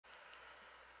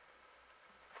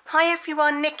Hi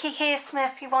everyone, Nikki here,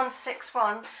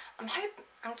 Smurfy161.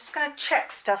 I'm just going to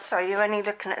check stuff. Sorry, you're only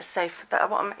looking at the sofa, but I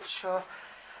want to make sure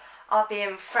I'll be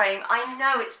in frame. I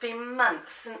know it's been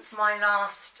months since my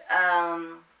last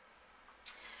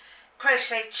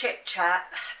crochet chit chat.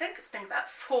 I think it's been about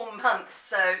 4 months,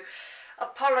 so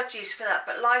apologies for that,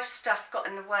 but life stuff got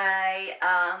in the way.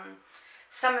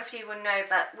 Some of you will know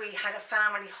that we had a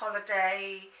family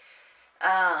holiday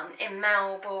in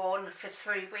Melbourne for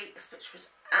 3 weeks, which was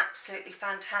absolutely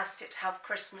fantastic to have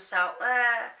Christmas out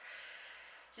there.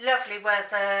 Lovely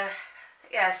weather,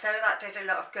 yeah, so that did a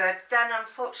lot of good. Then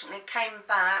unfortunately came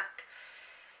back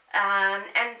and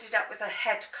ended up with a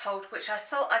head cold, which I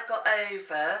thought I got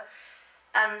over,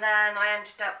 and then I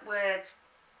ended up with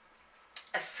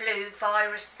a flu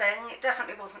virus thing. It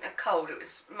definitely wasn't a cold, it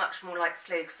was much more like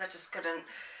flu, because I just couldn't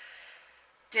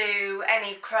do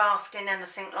any crafting,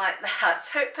 anything like that,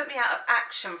 so it put me out of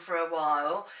action for a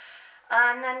while.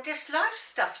 And then just life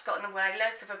stuff's got in the way,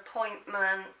 loads of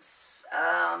appointments,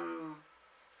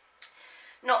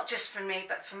 not just for me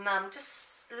but for Mum,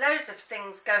 just loads of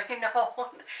things going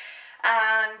on,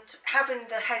 and having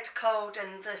the head cold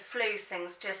and the flu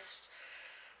things just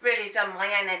really done my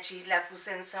energy levels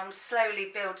in, so I'm slowly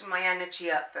building my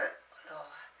energy up, but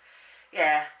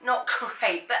yeah, not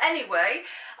great. But anyway,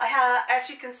 I have, as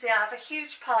you can see, I have a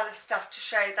huge pile of stuff to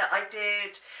show that I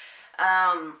did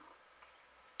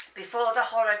before the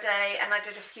holiday, and I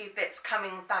did a few bits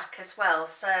coming back as well.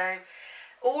 So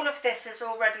all of this is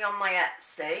already on my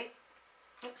Etsy.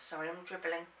 Oops, sorry, I'm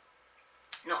dribbling.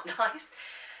 Not nice.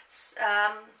 So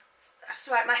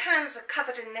right, my hands are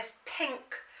covered in this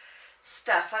pink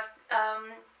stuff. I've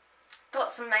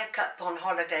got some makeup on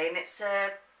holiday, and it's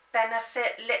a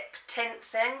Benefit lip tint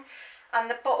thing, and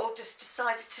the bottle just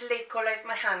decided to leak all over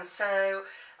my hands, so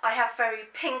I have very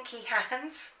pinky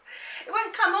hands. It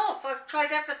won't come off. I've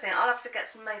tried everything. I'll have to get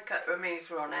some makeup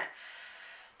remover on it.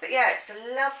 But yeah, it's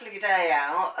a lovely day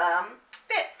out.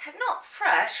 Bit not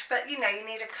fresh, but you know, you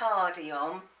need a cardi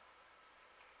on.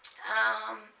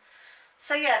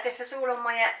 So yeah, this is all on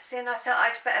my Etsy, and I thought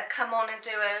I'd better come on and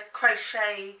do a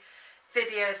crochet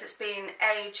video, as it's been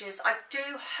ages. I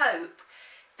do hope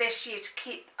this year to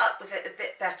keep up with it a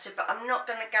bit better, but I'm not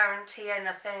going to guarantee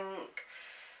anything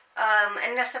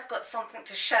unless I've got something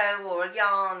to show or a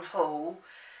yarn haul.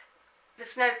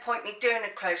 There's no point me doing a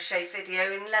crochet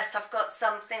video unless I've got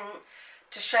something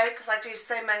to show, because I do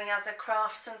so many other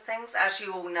crafts and things, as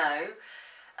you all know.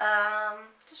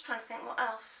 Just trying to think what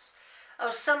else.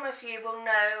 Oh, some of you will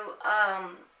know,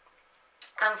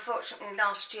 unfortunately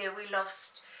last year we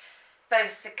lost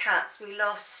both the cats. We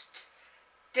lost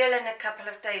Dylan a couple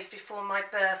of days before my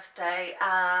birthday,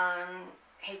 and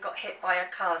he got hit by a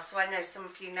car, so I know some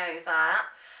of you know that.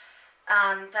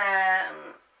 And then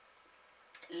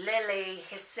Lily,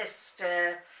 his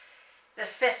sister, the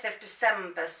 5th of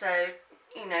December, so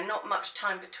you know, not much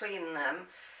time between them.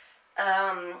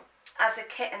 As a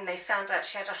kitten they found out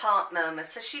she had a heart murmur,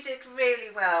 so she did really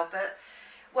well, but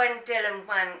when Dylan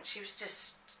went, she was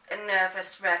just a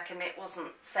nervous wreck, and it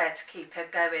wasn't fair to keep her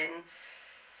going.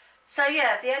 So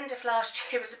yeah, the end of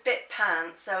last year was a bit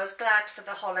pants, so I was glad for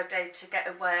the holiday to get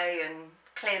away and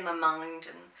clear my mind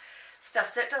and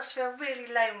stuff. So it does feel really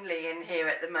lonely in here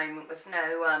at the moment with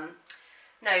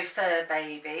no fur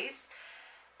babies.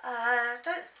 I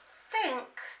don't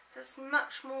think there's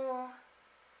much more.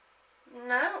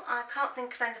 No, I can't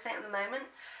think of anything at the moment.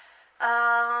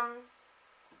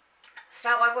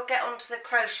 So I will get on to the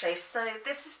crochet. So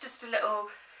this is just a little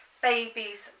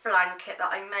baby's blanket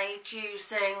that I made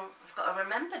using, I've got to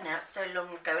remember now, it's so long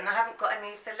ago, and I haven't got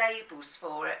any of the labels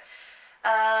for it.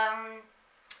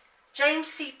 James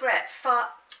C. Brett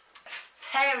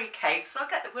fairy cakes, I'll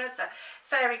get the words out,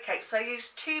 fairy cakes. So I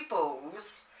used 2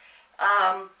 balls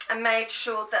and made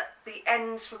sure that the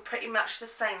ends were pretty much the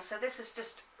same. So this is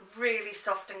just really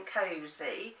soft and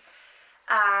cosy.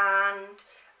 And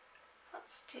what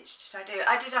stitch did I do?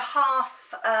 I did a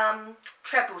half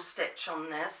treble stitch on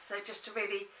this, so just a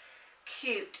really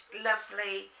cute,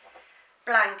 lovely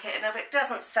blanket. And if it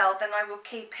doesn't sell, then I will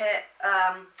keep it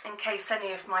in case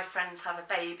any of my friends have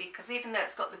a baby, because even though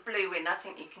it's got the blue in, I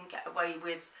think you can get away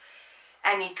with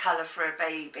any colour for a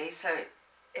baby. So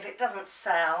if it doesn't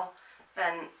sell,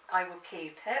 then I will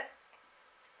keep it.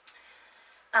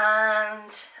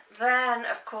 And then,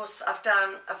 of course, I've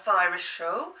done a virus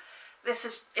shawl. This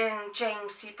is in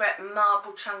James C. Brett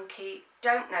Marble Chunky.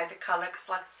 Don't know the colour because,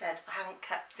 like I said, I haven't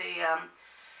kept the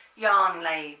yarn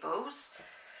labels.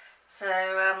 So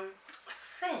I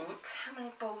think, how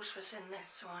many balls was in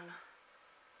this one?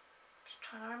 Just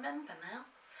trying to remember now.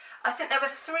 I think there were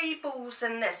 3 balls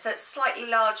in this, so it's slightly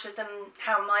larger than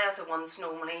how my other ones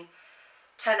normally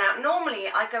turn out. Normally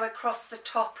I go across the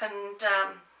top and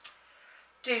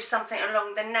do something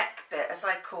along the neck bit, as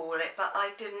I call it, but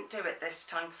I didn't do it this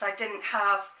time because I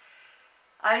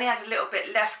only had a little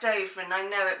bit left over, and I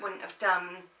know it wouldn't have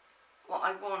done what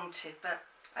I wanted. But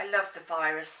I love the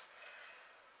virus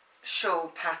shawl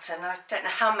pattern. I don't know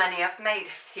how many I've made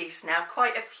of these now,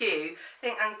 quite a few. I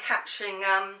think I'm catching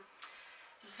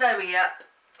Zoe up.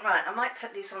 Right, I might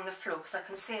put these on the floor because I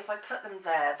can see if I put them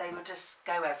there they would just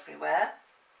go everywhere.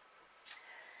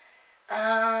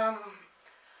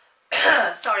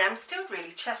 Sorry, I'm still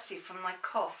really chesty from my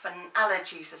cough, and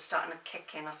allergies are starting to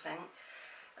kick in, I think.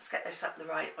 Let's get this up the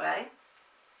right way.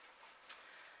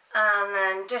 And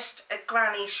then just a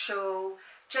granny shawl,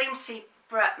 James C.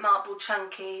 Brett Marble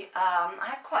Chunky. I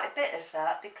had quite a bit of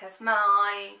that because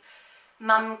my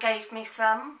mum gave me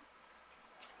some,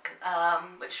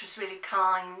 which was really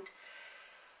kind.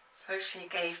 So she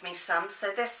gave me some.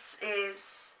 So this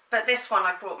is, but this one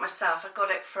I brought myself. I got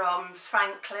it from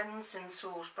Franklin's in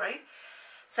Salisbury.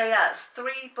 So yeah, it's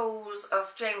 3 balls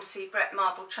of James C. Brett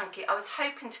Marble Chunky. I was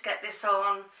hoping to get this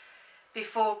on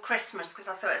before Christmas because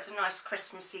I thought it was a nice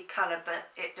Christmassy colour, but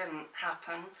it didn't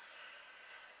happen.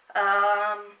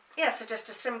 Yeah, so just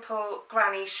a simple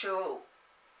granny shawl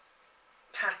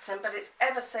pattern, but it's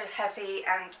ever so heavy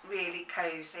and really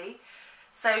cosy.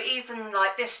 So even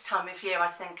like this time of year, I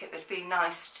think it would be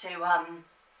nice to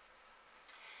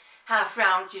have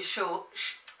round your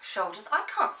shoulders. I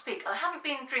can't speak. I haven't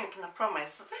been drinking, I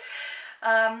promise.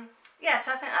 Yeah,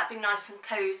 so I think that'd be nice and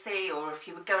cosy, or if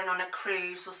you were going on a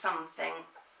cruise or something.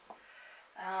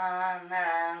 And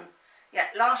then, yeah,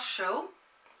 last shawl.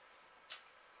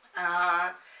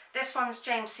 This one's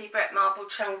James C. Brett Marble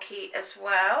Chunky as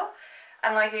well.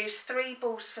 And I use 3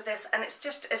 balls for this, and it's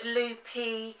just a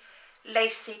loopy,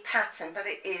 lacy pattern, but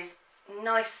it is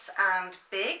nice and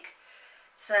big.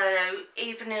 So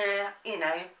even you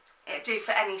know, it'd do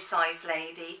for any size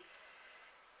lady.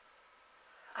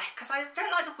 Because I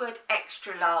don't like the word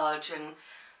extra large and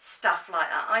stuff like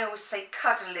that. I always say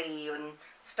cuddly and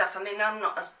stuff. I mean, I'm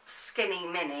not a skinny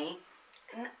mini.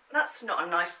 And that's not a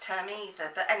nice term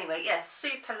either. But anyway, yes,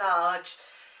 super large,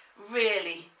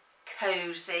 really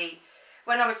cosy.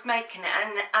 When I was making it,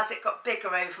 and as it got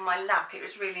bigger over my lap, it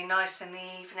was really nice in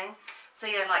the evening. So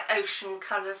yeah, like ocean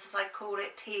colours, as I call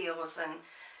it, teals and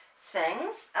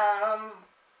things.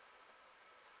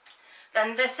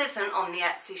 Then this isn't on the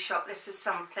Etsy shop. This is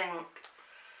something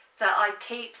that I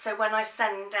keep. So when I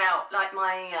send out like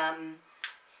my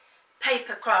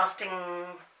paper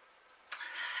crafting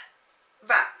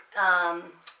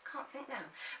can't think now,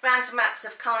 random acts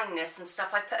of kindness and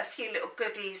stuff, I put a few little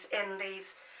goodies in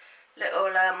these little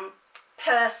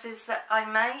purses that I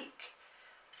make.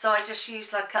 So I just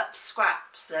use like up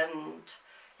scraps and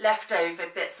leftover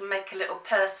bits and make a little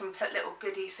purse and put little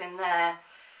goodies in there.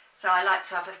 So I like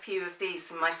to have a few of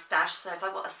these in my stash, so if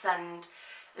I want to send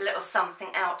a little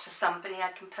something out to somebody,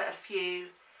 I can put a few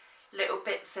little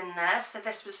bits in there. So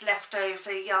this was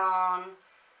leftover yarn.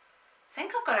 I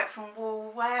think I got it from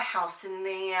Wool Warehouse in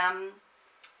the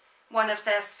one of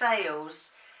their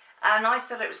sales, and I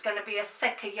thought it was going to be a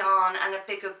thicker yarn and a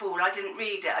bigger ball. I didn't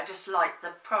read it, I just liked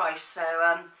the price, so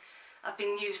I've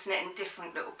been using it in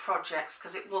different little projects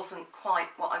because it wasn't quite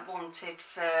what I wanted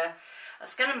for... I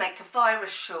was going to make a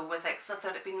virus shawl with it because I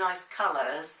thought it'd be nice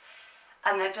colours,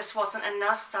 and there just wasn't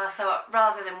enough, so I thought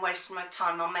rather than wasting my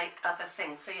time I'll make other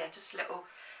things. So yeah, just a little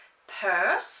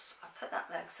purse. I'll put that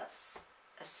there because that's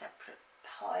a separate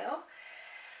pile.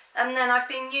 And then I've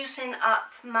been using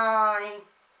up my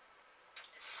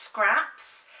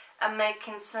scraps and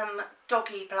making some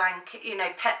doggy blanket, you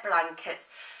know, pet blankets.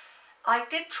 I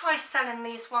did try selling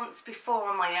these once before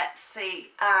on my Etsy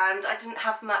and I didn't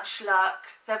have much luck.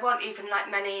 There weren't even like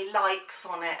many likes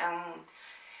on it and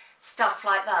stuff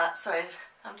like that. So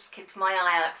I'm just keeping my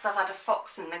eye out because I've had a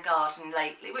fox in the garden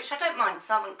lately, which I don't mind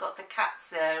because I haven't got the cats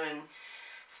there and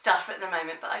stuff at the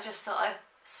moment, but I just thought I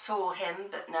saw him,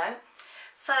 but no.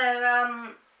 So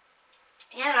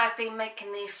yeah, I've been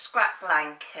making these scrap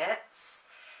blankets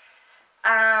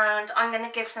and I'm going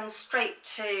to give them straight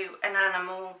to an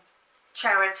animal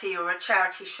charity or a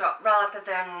charity shop rather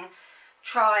than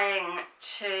trying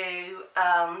to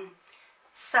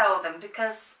sell them,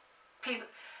 because people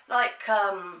like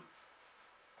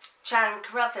Jan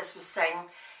Carruthers was saying,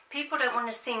 people don't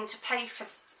want to pay for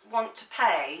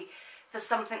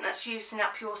something that's using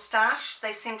up your stash.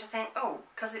 They seem to think, oh,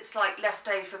 because it's like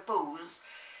leftover balls,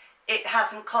 it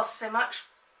hasn't cost so much.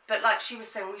 But like she was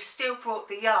saying, we've still brought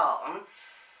the yarn.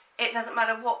 It doesn't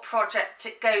matter what project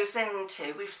it goes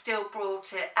into, we've still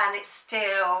brought it, and it's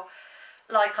still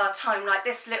like our time. Like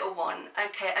this little one,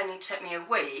 okay, it only took me a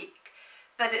week,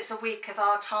 but it's a week of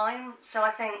our time, so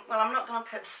I think, well, I'm not going to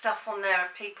put stuff on there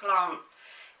if people aren't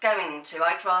going to.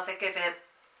 I'd rather give it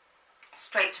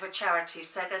straight to a charity.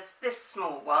 So there's this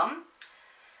small one,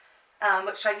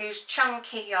 which I used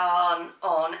chunky yarn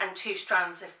on and 2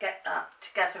 strands of Get That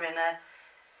together in a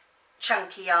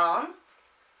chunky yarn.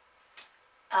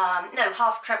 No,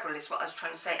 half treble is what I was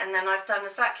trying to say. And then I've done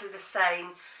exactly the same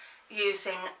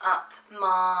using up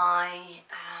my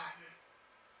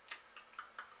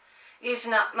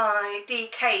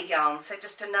DK yarn. So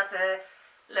just another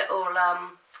little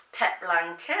pet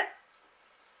blanket,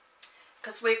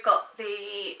 because we've got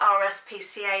the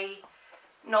RSPCA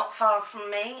not far from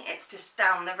me. It's just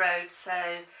down the road, so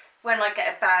when I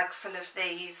get a bag full of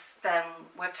these, then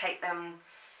we'll take them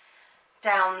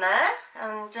down there,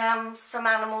 and some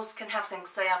animals can have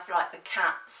things. They have like the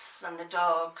cats and the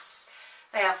dogs,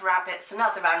 they have rabbits and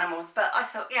other animals, but I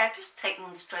thought, yeah, just take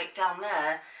them straight down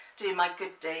there, do my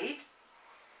good deed.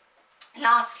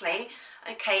 Lastly,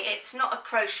 okay, it's not a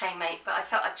crochet mate, but I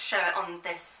thought I'd show it on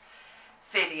this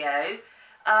video.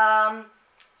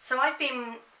 So I've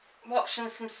been watching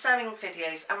some sewing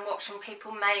videos and watching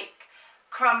people make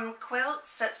crumb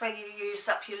quilts. That's where you use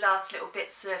up your last little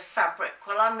bits of fabric.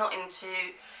 Well, I'm not into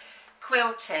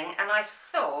quilting, and I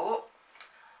thought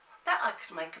that I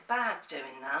could make a bag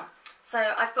doing that.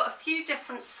 So I've got a few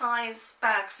different size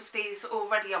bags of these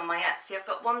already on my Etsy. I've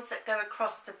got ones that go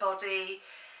across the body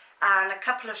and a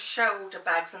couple of shoulder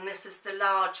bags, and this is the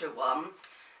larger one,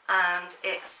 and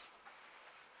it's,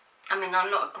 I mean, I'm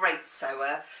not a great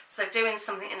sewer, so doing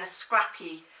something in a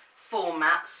scrappy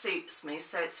format suits me.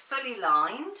 So it's fully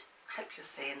lined. I hope you're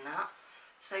seeing that.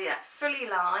 So yeah, fully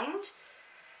lined,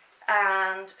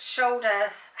 and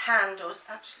shoulder handles.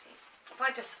 Actually,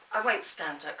 if I won't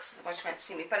stand up because otherwise you won't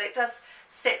see me, but it does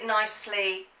sit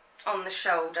nicely on the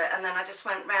shoulder. And then I just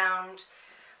went round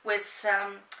with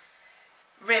some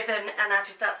ribbon and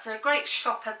added that. So a great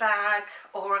shopper bag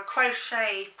or a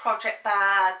crochet project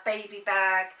bag, baby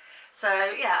bag.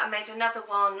 So yeah, I made another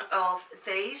one of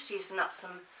these using up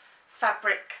some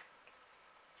fabric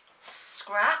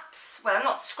scraps. Well,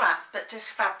 not scraps, but just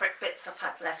fabric bits I've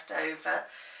had left over.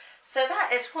 So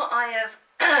that is what I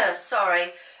have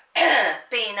sorry,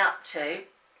 been up to.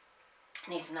 I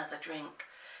need another drink.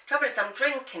 Trouble is, I'm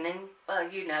drinking in, well,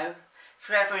 you know,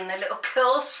 Forever in the Little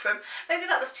Girls room. Maybe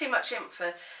that was too much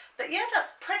info. But yeah,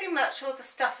 that's pretty much all the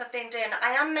stuff I've been doing.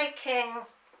 I am making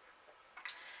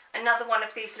another one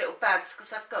of these little bags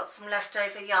because I've got some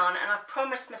leftover yarn, and I've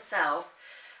promised myself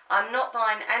I'm not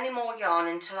buying any more yarn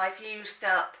until I've used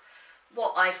up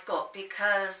what I've got,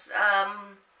 because I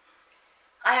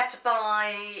had to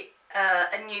buy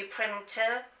a new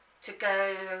printer to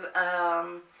go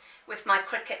with my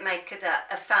Cricut maker that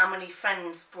a family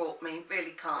friend's brought me,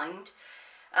 really kind.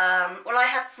 Well, I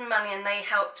had some money and they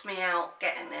helped me out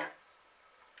getting it.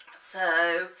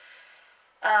 So,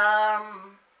 yeah,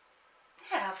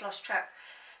 I've lost track.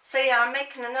 So yeah, I'm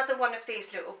making another one of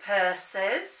these little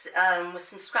purses with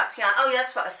some scrap yarn. Oh yeah,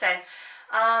 that's what I was saying.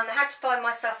 I had to buy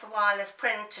myself a wireless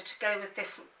printer to go with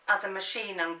this other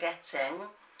machine I'm getting.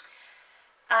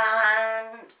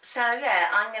 And so yeah,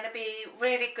 I'm going to be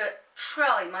really good,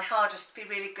 try my hardest to be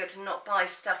really good and not buy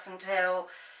stuff until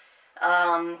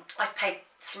I've paid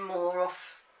some more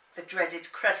off the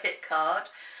dreaded credit card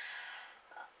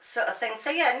sort of thing. So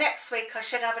yeah, next week I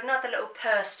should have another little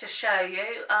purse to show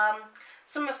you.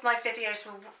 Some of my videos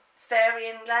will vary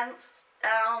in length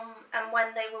and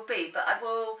when they will be, but I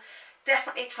will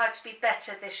definitely try to be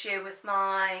better this year with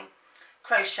my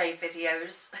crochet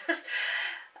videos.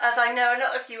 As I know a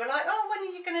lot of you are like, oh, when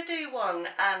are you going to do one?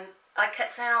 And I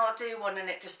kept saying, oh, I'll do one, and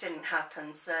it just didn't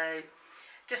happen. So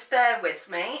just bear with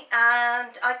me,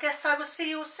 and I guess I will see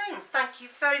you all soon. Thank you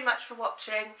very much for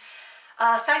watching.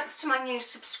 Thanks to my new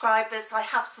subscribers. I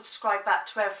have subscribed back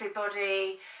to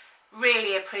everybody.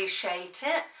 Really appreciate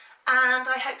it. And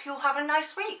I hope you all have a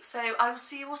nice week. So I will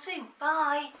see you all soon.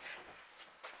 Bye.